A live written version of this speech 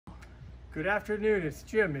Good afternoon, it's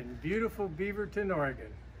Jim in beautiful Beaverton,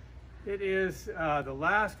 Oregon. It is the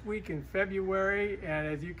last week in February, and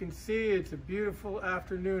as you can see, it's a beautiful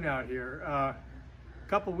afternoon out here. A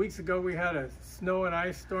couple weeks ago we had a snow and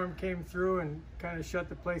ice storm came through and kind of shut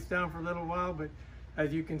the place down for a little while, but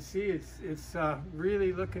as you can see, it's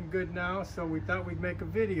really looking good now, so we thought we'd make a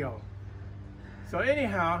video. So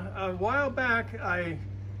anyhow, a while back I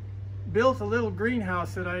built a little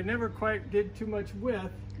greenhouse that I never quite did too much with.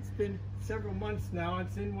 It's been several months now.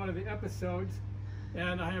 It's in one of the episodes,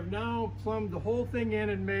 and I have now plumbed the whole thing in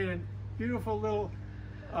and made a beautiful little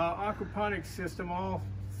aquaponics system, all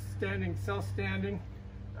standing, self-standing,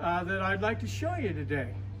 that I'd like to show you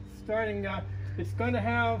today. Starting, it's going to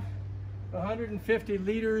have 150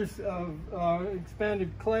 liters of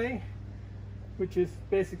expanded clay, which is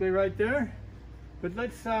basically right there. But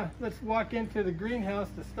let's walk into the greenhouse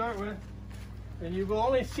to start with. And you will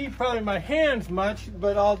only see probably my hands much,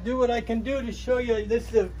 but I'll do what I can do to show you.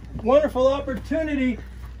 This is a wonderful opportunity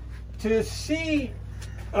to see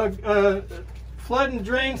a flood and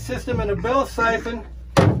drain system and a bell siphon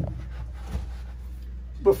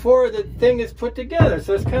before the thing is put together.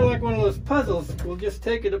 So it's kind of like one of those puzzles. We'll just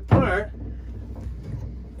take it apart.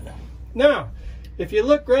 Now, if you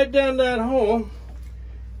look right down that hole,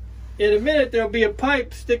 in a minute there'll be a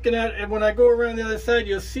pipe sticking out, and when I go around the other side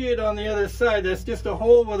you'll see it on the other side. That's just a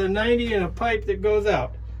hole with a 90 and a pipe that goes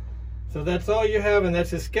out. So that's all you have, and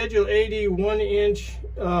that's a Schedule 80 1-inch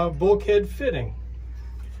bulkhead fitting.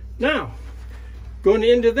 Now, going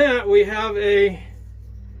into that, we have a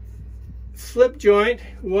slip joint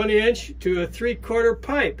 1-inch to a 3/4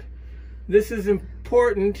 pipe. This is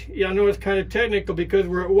important. Yeah, I know it's kind of technical because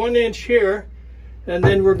we're at 1 inch here, and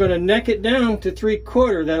then we're going to neck it down to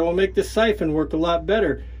 3/4. That will make the siphon work a lot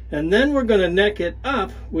better. And then we're going to neck it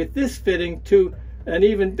up with this fitting to an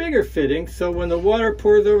even bigger fitting, so when the water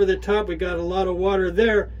pours over the top, we got a lot of water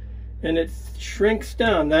there and it shrinks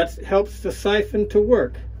down. That helps the siphon to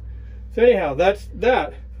work. So anyhow, that's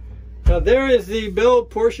that. Now there is the bell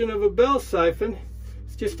portion of a bell siphon.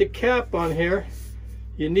 It's just a cap on here.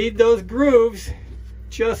 You need those grooves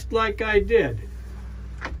just like I did.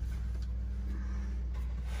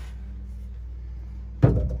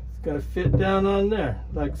 Got to fit down on there,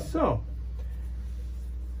 like so.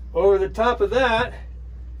 Over the top of that,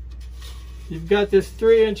 you've got this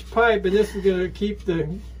 3-inch pipe, and this is going to keep the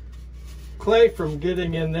clay from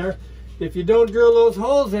getting in there. If you don't drill those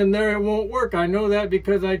holes in there, it won't work. I know that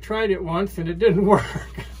because I tried it once and it didn't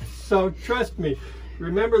work. So trust me,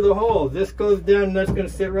 remember the hole. This goes down and that's going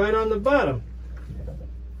to sit right on the bottom.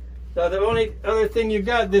 Now the only other thing you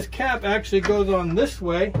got, this cap actually goes on this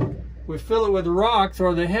way. We fill it with rocks,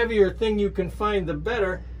 or the heavier thing you can find, the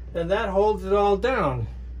better, and that holds it all down.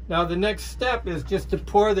 Now the next step is just to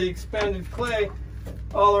pour the expanded clay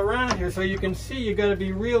all around here. So you can see you got to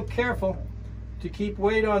be real careful to keep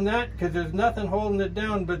weight on that, because there's nothing holding it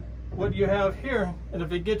down but what you have here, and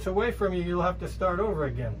if it gets away from you, you'll have to start over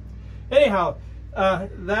again. Anyhow,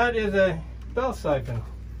 that is a bell siphon.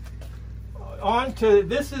 On to,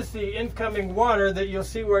 this is the incoming water that you'll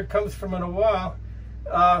see where it comes from in a while.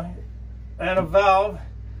 And a valve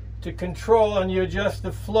to control, and you adjust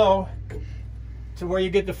the flow to where you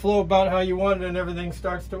get the flow about how you want it, and everything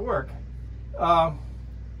starts to work. That's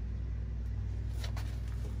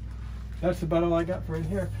about all I got for in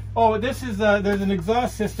here. Oh, this is there's an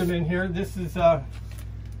exhaust system in here. This is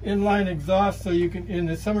inline exhaust, so you can, in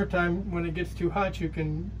the summertime when it gets too hot, you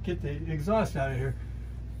can get the exhaust out of here.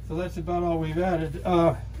 So that's about all we've added.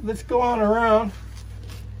 Let's go on around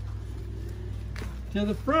to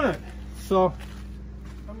the front. So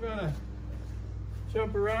I'm gonna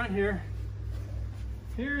jump around here.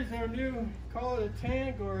 Here's our new, call it a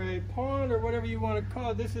tank or a pond or whatever you want to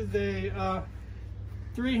call it. This is a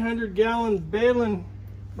 300-gallon Balin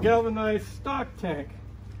galvanized stock tank.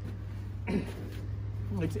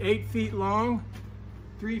 It's 8 feet long,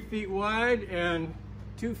 3 feet wide, and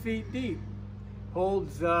 2 feet deep.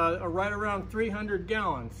 Holds right around 300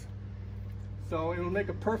 gallons. So it will make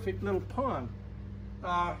a perfect little pond.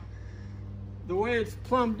 The way it's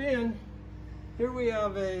plumbed in, here we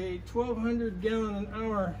have a 1,200 gallon an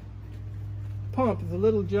hour pump. It's a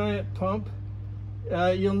little giant pump.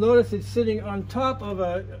 You'll notice it's sitting on top of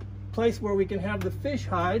a place where we can have the fish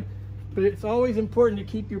hide, but it's always important to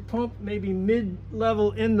keep your pump maybe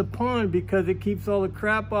mid-level in the pond, because it keeps all the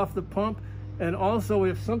crap off the pump. And also,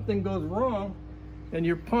 if something goes wrong and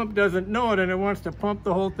your pump doesn't know it and it wants to pump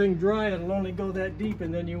the whole thing dry, it'll only go that deep,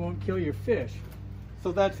 and then you won't kill your fish.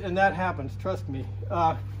 So that happens, trust me.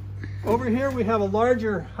 Over here we have a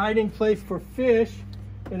larger hiding place for fish,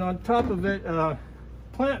 and on top of it,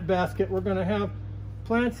 plant basket. We're going to have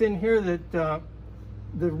plants in here that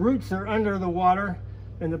the roots are under the water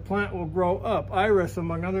and the plant will grow up. Iris,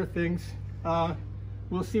 among other things.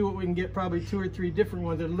 We'll see what we can get, probably 2 or 3 different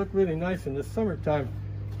ones that look really nice in the summertime.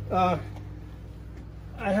 I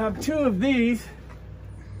have 2 of these,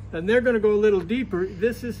 and they're going to go a little deeper.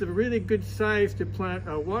 This is a really good size to plant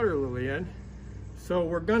a water lily in. So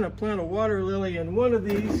we're going to plant a water lily in one of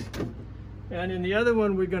these, and in the other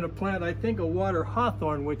one we're going to plant, I think, a water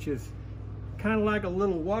hawthorn, which is kind of like a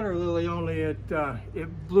little water lily, only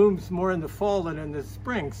it blooms more in the fall than in the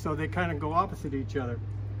spring, so they kind of go opposite each other.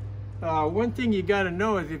 One thing you got to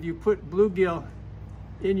know is if you put bluegill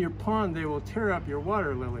in your pond, they will tear up your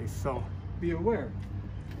water lilies, so be aware.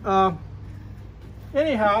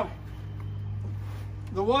 Anyhow,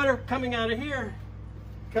 the water coming out of here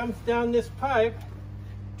comes down this pipe,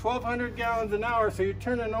 1,200 gallons an hour, so you're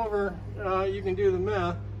turning over, you can do the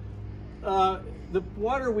math. The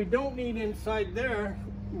water we don't need inside there,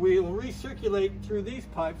 we'll recirculate through these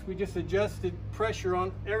pipes. We just adjusted pressure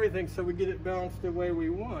on everything so we get it balanced the way we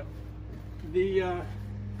want. The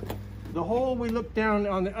hole we look down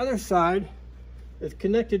on the other side is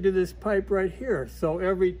connected to this pipe right here. So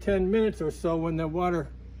every 10 minutes or so, when the water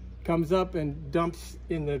comes up and dumps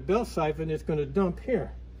in the bell siphon, it's going to dump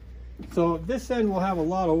here. So this end will have a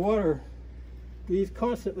lot of water. These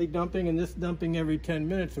constantly dumping, and this dumping every 10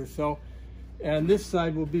 minutes or so. And this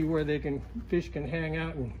side will be where fish can hang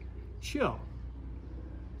out and chill.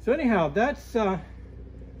 So anyhow, that's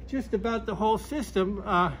just about the whole system.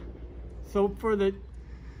 So for the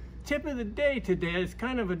tip of the day today, it's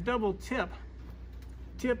kind of a double tip.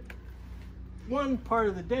 Tip one part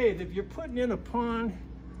of the day is if you're putting in a pond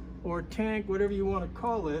or tank, whatever you want to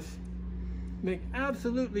call this, make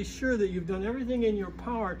absolutely sure that you've done everything in your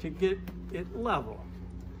power to get it level.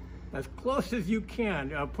 As close as you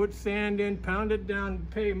can. Put sand in, pound it down,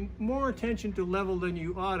 pay more attention to level than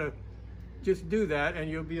you ought to. Just do that and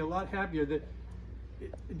you'll be a lot happier. That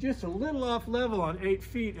just a little off level on 8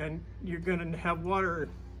 feet and you're going to have water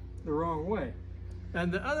the wrong way. And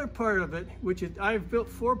the other part of it, which is I've built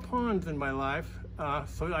 4 ponds in my life,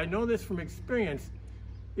 so I know this from experience.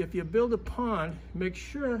 If you build a pond, make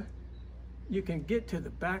sure you can get to the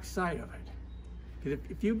back side of it. Because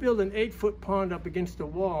if you build an 8-foot pond up against a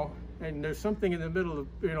wall and there's something in the middle of,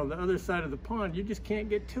 the other side of the pond, you just can't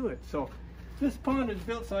get to it. So this pond is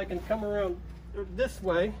built so I can come around this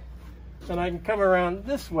way and I can come around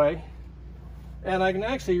this way and I can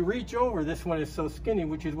actually reach over. This one is so skinny,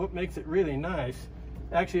 which is what makes it really nice.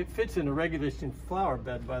 Actually, it fits in a regular flower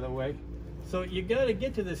bed, by the way. So you got to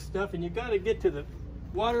get to this stuff, and you got to get to the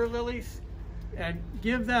water lilies and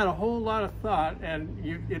give that a whole lot of thought,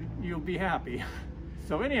 and you'll be happy.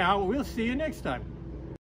 So anyhow, we'll see you next time.